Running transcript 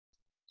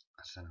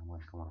السلام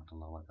عليكم ورحمة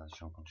الله وبركاته.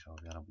 شلونكم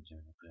شباب؟ يا رب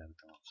الجميع بخير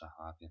وتمام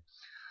بصحة وعافية.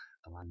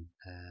 طبعا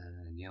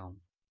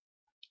اليوم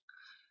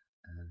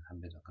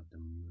حبيت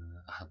أقدم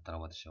أحد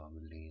طلبات الشباب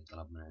اللي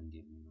طلب من عندي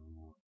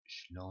إنه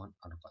شلون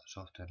أرفع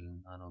سوفت وير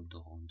للنانو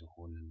بدون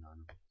دخول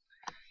للنانو.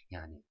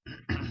 يعني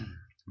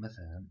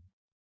مثلا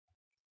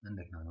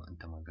عندك نانو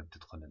أنت ما تقدر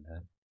تدخل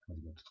لها، ما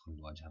تقدر تدخل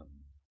الواجهة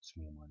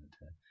الرسمية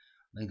مالتها،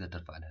 ما تقدر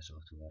ترفع لها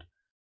سوفت وير،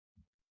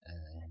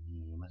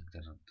 يعني ما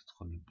تقدر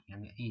تدخل،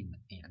 يعني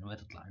يعني ما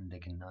تطلع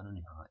عندك النانو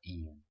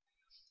نهائيا.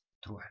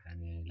 تروح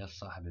يعني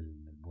لصاحب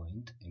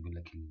البوينت يقول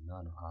لك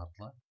النانو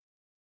عاطلة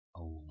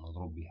أو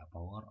مضروب بها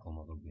باور أو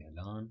مضروب بها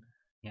لان،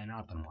 يعني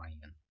عطل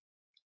معين.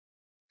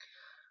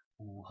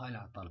 وهاي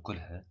الأعطال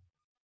كلها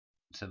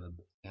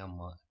بسبب يا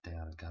إما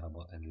التيار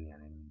الكهربائي،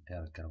 يعني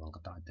التيار الكهربائي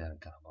انقطاع التيار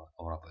الكهربائي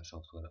أو رفع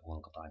سوفت وير أو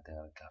انقطاع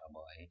التيار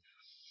الكهربائي.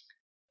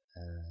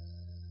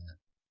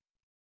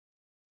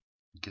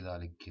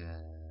 كذلك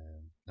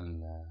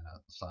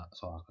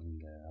الصواعق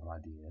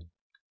الرعدية،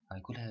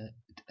 هاي كلها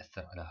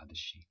تأثر على هذا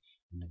الشيء،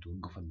 إنه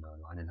توقف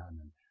النانو عن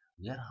العمل.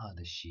 غير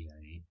هذا الشيء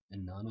يعني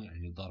النانو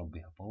يعني يضارب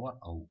بها باور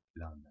أو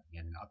لان،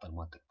 يعني العطل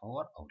مالتك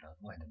باور أو لان،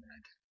 واحدة من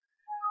عندك.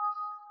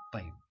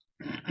 طيب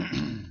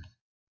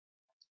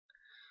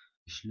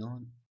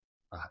شلون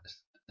راح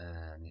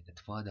يعني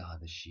اتفادى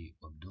هذا الشيء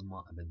وبدون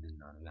ما ابدل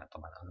نانو؟ يعني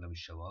طبعا اغلب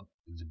الشباب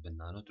تزب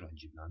النانو تروح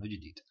تجيب نانو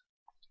جديد،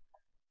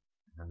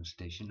 نانو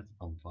ستيشن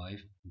ام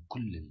 5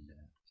 وكل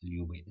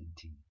اليو بي ان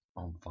تي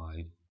ام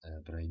 5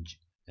 بريدج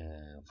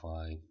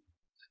 5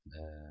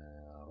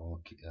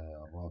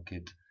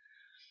 روكيت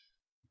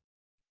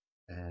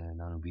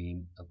نانو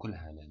بيم، كل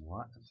هاي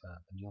الانواع.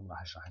 فاليوم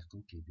راح اشرح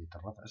لكم كيفية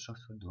الرفع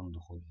السوفت وير بدون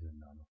دخول الى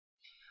النانو.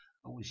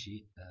 اول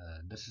شيء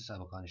الدرس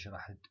السابق انا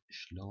شرحت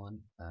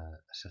شلون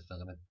اسوي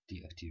ثغرة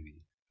تي اف تي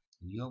في.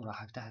 اليوم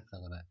راح افتح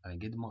الثغرة. انا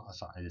قد ما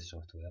اصعد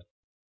السوفت وير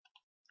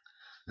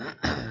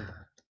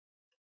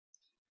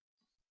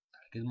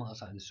قد ما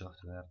اصعد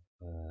السوفت وير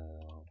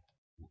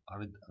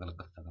وارد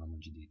اغلق الثغرة من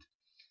جديد.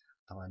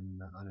 طبعا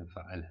انا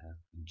مفعلها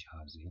في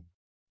جهازي.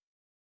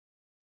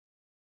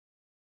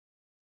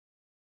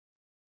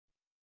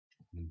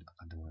 نبدأ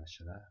اقدم على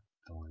الشرح.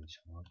 ثواني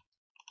شباب.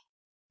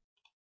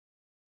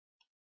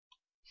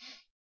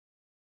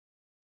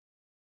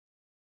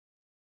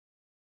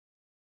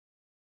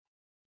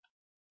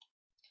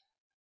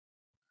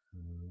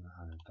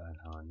 هذا نفعل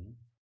هاني.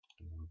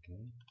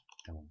 اوكي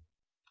تمام.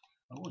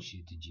 اول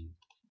شي تجي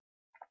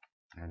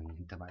يعني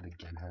انت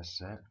بعدك يعني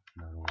هسه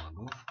نانو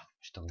واقف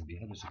اشتغل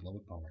بيها بس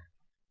جلوبال باور.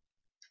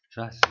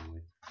 شو راح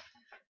تسوي؟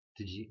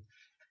 تجي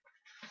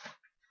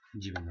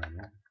تجيب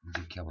النانو،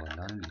 تجيب كابل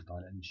اللان اللي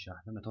طالع من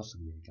الشاحنة ما توصل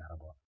بيها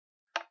الكهرباء،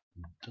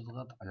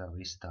 تضغط على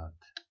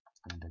الريستارت.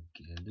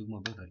 عندك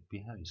دقمة بيضغط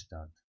بيها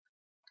ريستارت،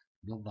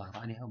 بالضغط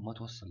عليها وما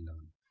توصل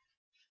اللان.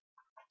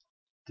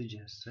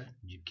 تجي هسه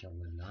تجيب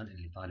كابل اللان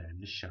اللي طالع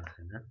من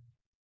الشاحنة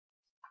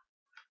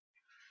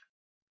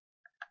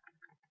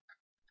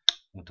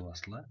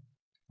وتوصله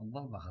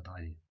وتظل ضغط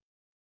عليه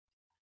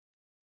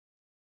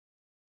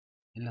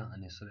إلى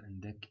أن يصير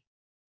عندك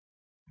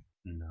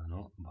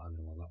النانو بهذا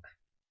الوضع،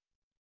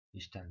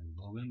 يشتغل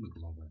جلوبال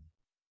بجلوبال،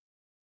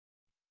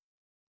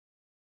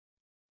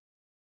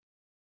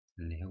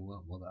 اللي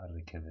هو وضع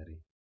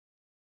الريكفري.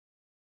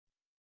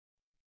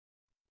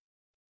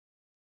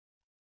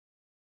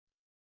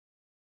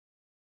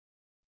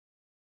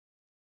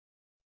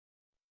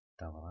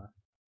 تمام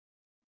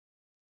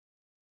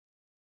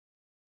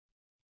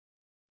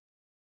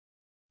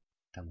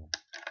تمام.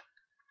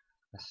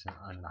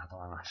 هسه أنا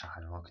طبعا راح أشرح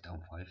على وقت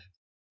أم 5.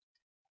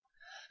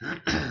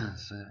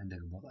 يصير عندك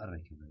وضع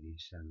الريكفري،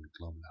 يشتغل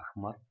الجلوب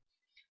الأحمر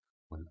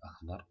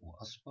والأخضر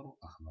وأصفر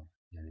وأخضر،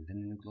 يعني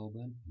ذني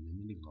الجلوبال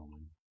وذني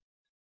الجلوبال.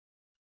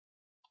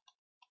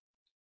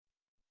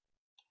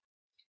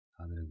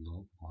 هذا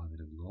الجلوب وهذا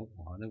الجلوب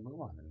وهذا الجلوب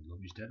وهذا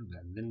الجلوب يشتغل،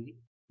 يعني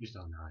ذني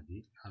يشتغل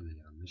عادي. هذا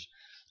اللي عمش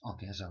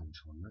اوكي. هسه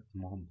شغلنا.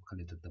 المهم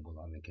خليت الدبل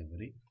على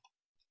الريكفري.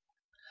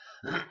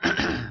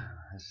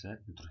 هسه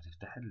تروح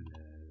تفتح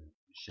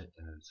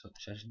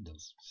شاشة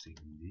دوس سي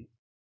ام دي.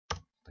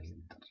 طيب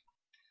انتر.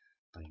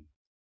 طيب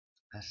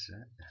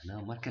هسه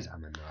هنا مركز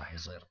عملنا راح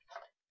يصير.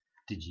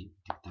 تجي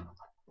تكتب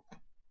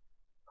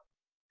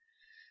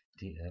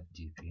تي اف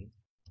تي بي.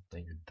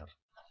 طيب انتر.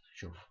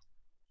 شوف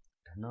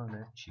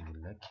هنا شي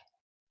يقول لك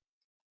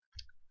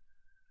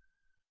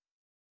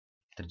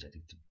ترجع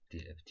تكتب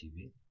تي اف تي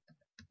بي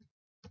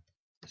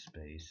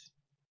سبيس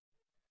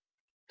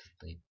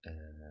طيب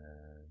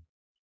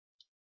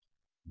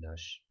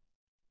داش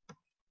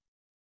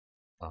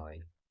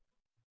اي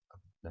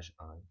داش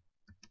اي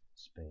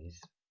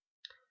سبيس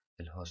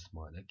الهوست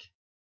مالك.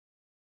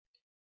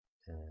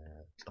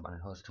 طبعا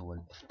الهوست هو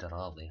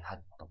الافتراضي،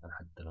 حتى طبعا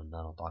حتى لو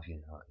النانو طافية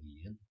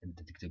نهائيا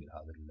انت تكتب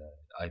هذا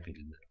الاي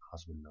بي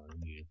الخاص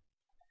بالنانو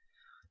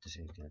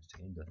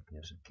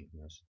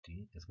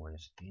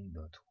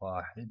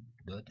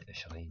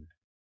 92.92.62.68.1.20.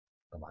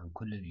 طبعا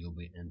كل اليو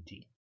بي ان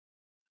تي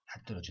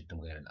حتى لو جبت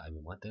مغير الاي بي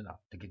مالته راح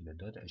تكتب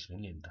دوت 20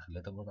 اللي انت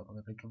خليته برضه على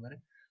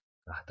الريكفري،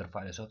 راح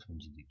ترفع له صوت من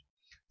جديد.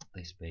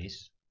 تعطي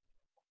سبيس،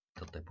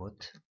 تعطي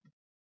بوت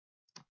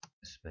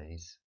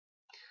سبيس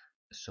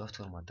السوفت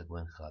وير مالتك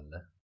وين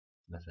خاله.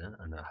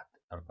 مثلا انا راح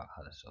ارفع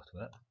هذا السوفت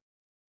وير.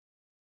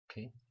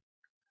 اوكي،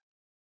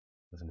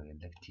 مثلا اقول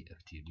لك تي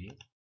اف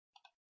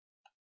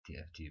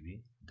تي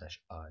بي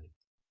داش اي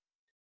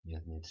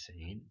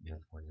 192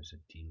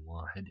 168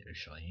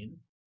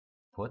 21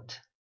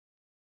 بوت.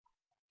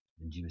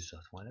 نجيب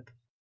السوفت مالك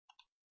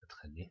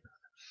تخليه.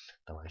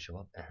 طبعا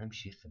شباب اهم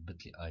شيء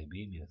ثبت لي اي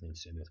بي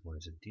 192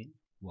 168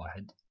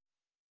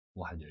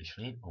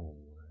 21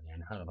 او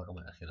يعني هذا الرقم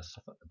الاخير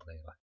الصفر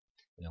تغيره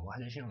الى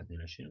 21 او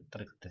 22.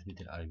 طريقة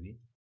تثبيت الاي بي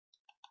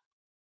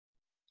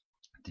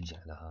تجي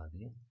على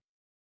هذه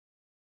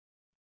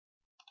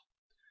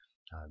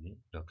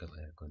local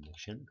air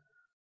connection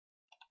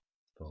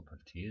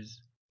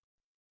properties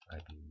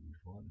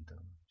IP4. انت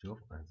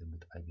شوف انا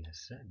ثبت اي بي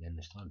هسه لان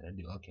اشتغلت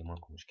عندي اوكي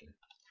ماكو مشكلة.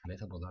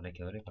 خليتها بوضع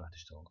ريكفري فراح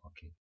تشتغل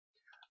اوكي.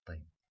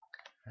 طيب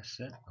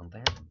هسه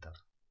انطيها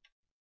انتر،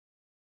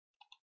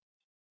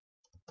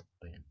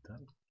 انطي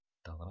انتر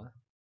تغرى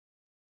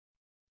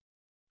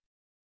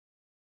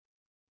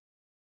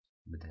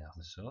بدأ ياخذ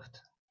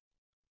السوفت.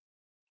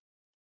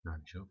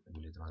 نشوف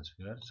اقول له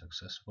ترانسفير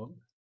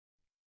سكسسفول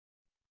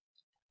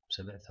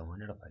ب7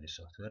 ثواني رفع لي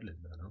السوفت وير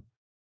للبالون.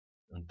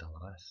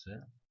 انتظره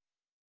هسه.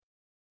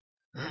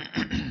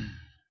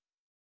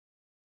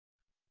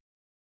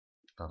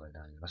 اضطر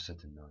يعني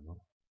رست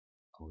النانو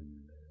او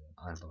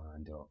انا طبعا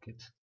عندي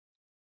روكت.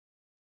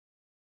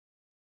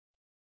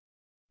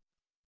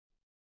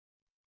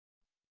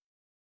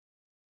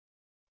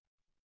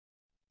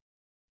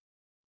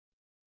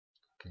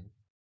 اوكي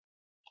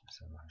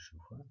هسه راح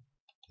اشوفه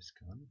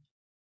سكان.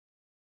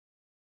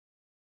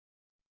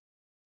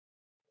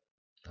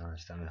 انا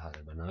استعمل هذا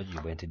البرنامج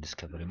ubnt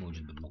ديسكفري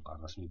موجود بالموقع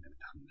الرسمي تقدر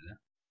تحمله.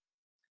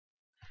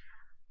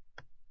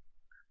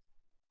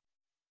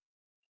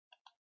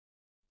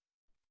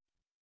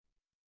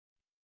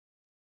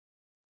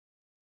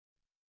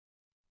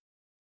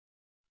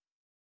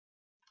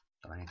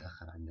 طبعا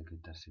يتأخر عندك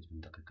الترسيب من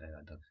دقيقة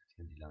إلى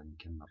دقيقتين إلى أن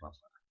يكمل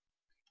رفع،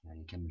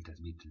 يعني يكمل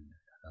تثبيت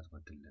الإعدادات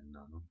مالت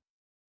النانو.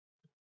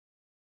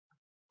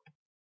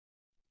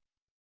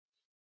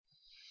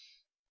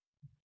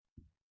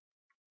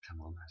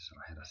 تمام هسه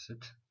راح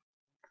يرست.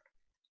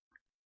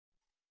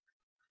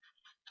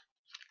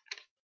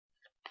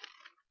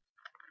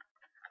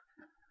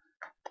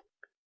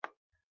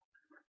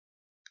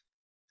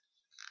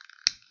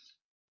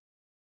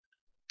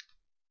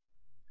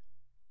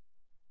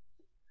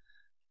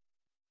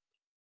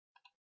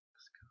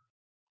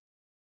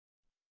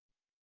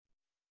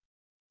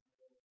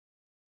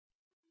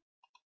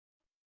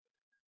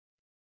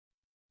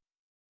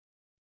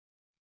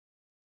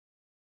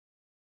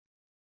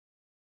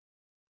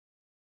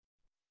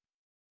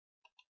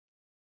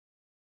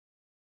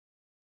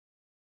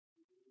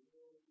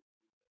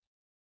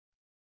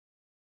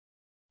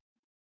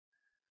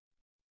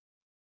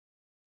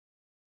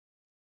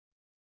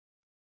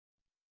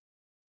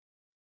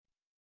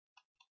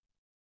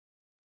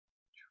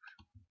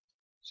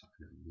 صح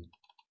عندي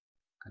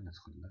خلنا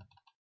ندخل له.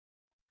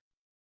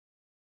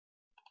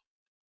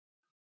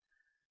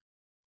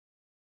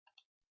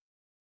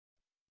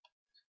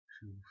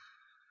 شوف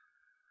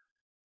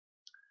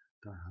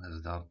طبعا هذا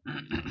الإصدار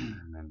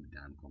ما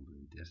بدعم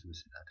كومبوننتس،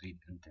 بس إذا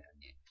تريد أنت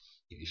يعني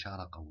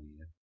إشارة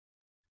قوية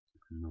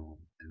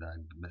إنه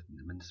إذا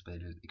بالنسبة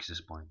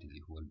للإكسس بوينت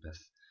اللي هو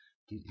البث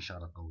تريد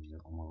إشارة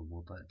قوية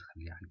ومضبوطة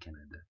تخليها على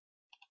كندا.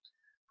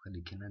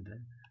 خلي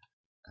كندا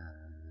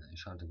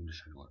إشارته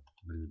كلش حلوة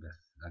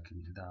بالبث. لكن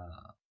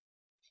إذا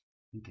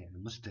أنت يعني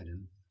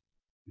مستلم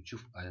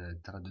بتشوف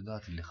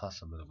الترددات اللي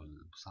خاصة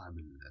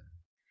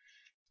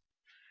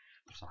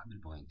بصاحب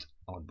البوينت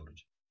أو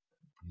البرج.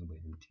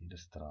 ubnt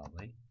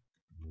الاستراضي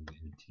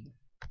ubnt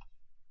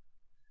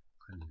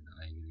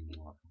خلينا أي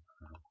موافق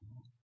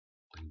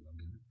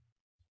طيب.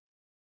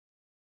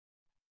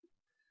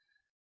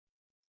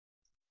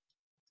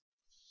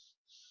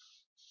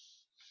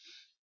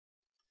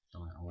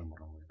 طبعا أول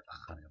مرة هو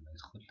يتأخر يلا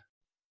يدخل.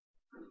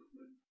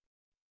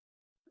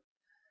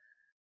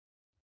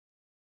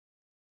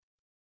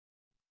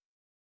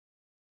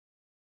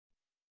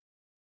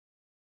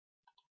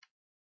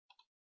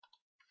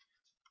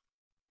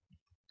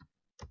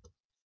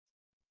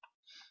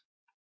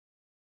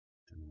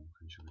 تمام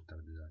خلينا نشوف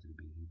الترددات اللي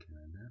بين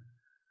كندا.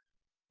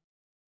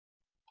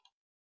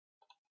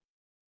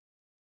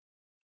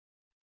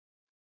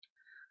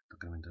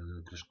 تقريبا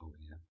ترددات كلش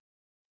قوية،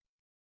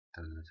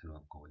 ترددات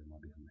حلوة قوية ما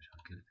بيها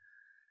مشاكل.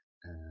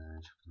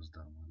 نشوف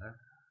الإصدار ماله.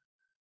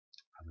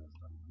 هذا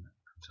الإصدار ماله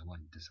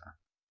 5.9.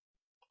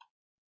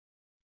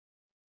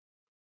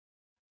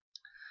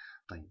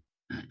 طيب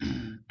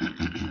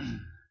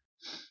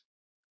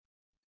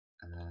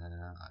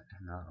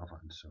احنا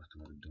رفعنا السوفت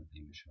وير بدون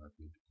اي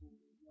مشاكل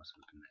وما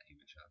سبب لنا اي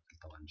مشاكل.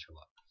 طبعا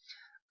شباب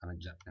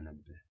ارجع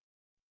انبه،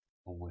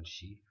 اول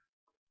شي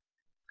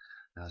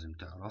لازم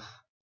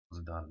تعرف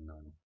اصدار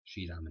النانو.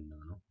 شي دعم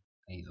النانو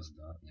اي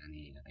اصدار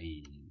يعني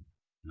اي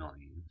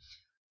نوعين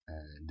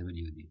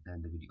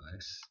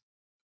WS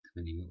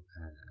W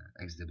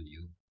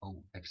XW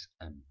او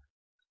XM.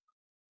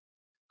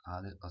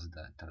 هذا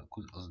الإصدار، ترى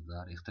كل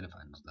إصدار يختلف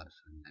عن الإصدار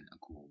الثاني. يعني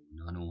أكو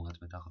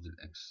نانوات بتاخذ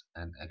الإكس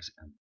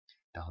إم،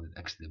 تاخذ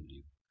الإكس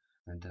دبليو.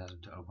 فأنت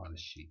لازم تعرف هذا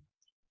الشيء،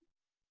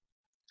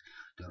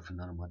 تعرف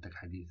النانو مالتك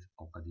حديث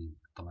أو قديم.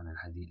 طبعا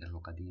الحديث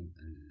القديم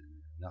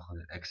ياخذ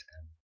الإكس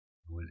إم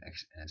هو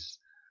الإكس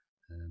إس.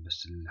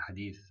 بس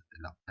الحديث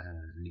لا،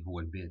 اللي هو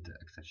البيتا،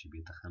 أكثر شيء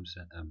بيتا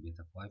 5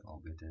 بيتا 5 أو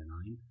بيتا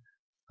 9،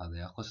 هذا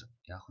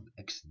ياخذ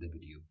إكس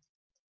دبليو،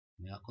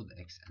 ما ياخذ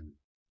إكس إم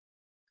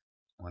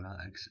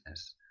ولا إكس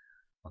إس.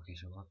 اوكي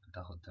شباب،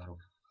 تعرف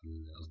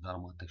الاصدار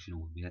مالتك شنو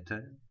هو،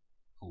 بيتا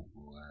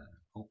او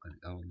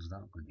او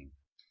الاصدار القديم.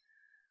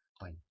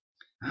 طيب.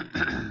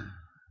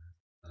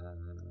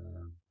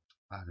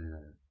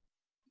 هذا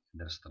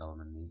درس طلب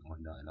مني،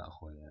 واهدى الى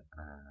اخوي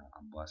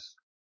عباس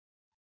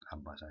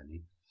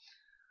علي،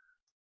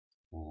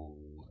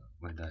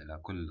 واهدى الى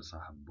كل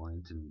صاحب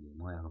بوينت اللي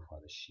ما يعرف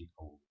هذا الشيء،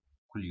 او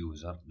كل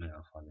يوزر ما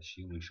يعرف هذا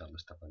الشيء. وان شاء الله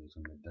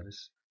استفادتم من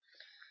الدرس.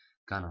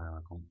 كان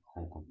معكم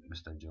اخوكم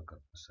مستر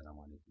جوكر، والسلام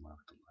عليكم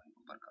ورحمه الله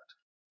وبركاته.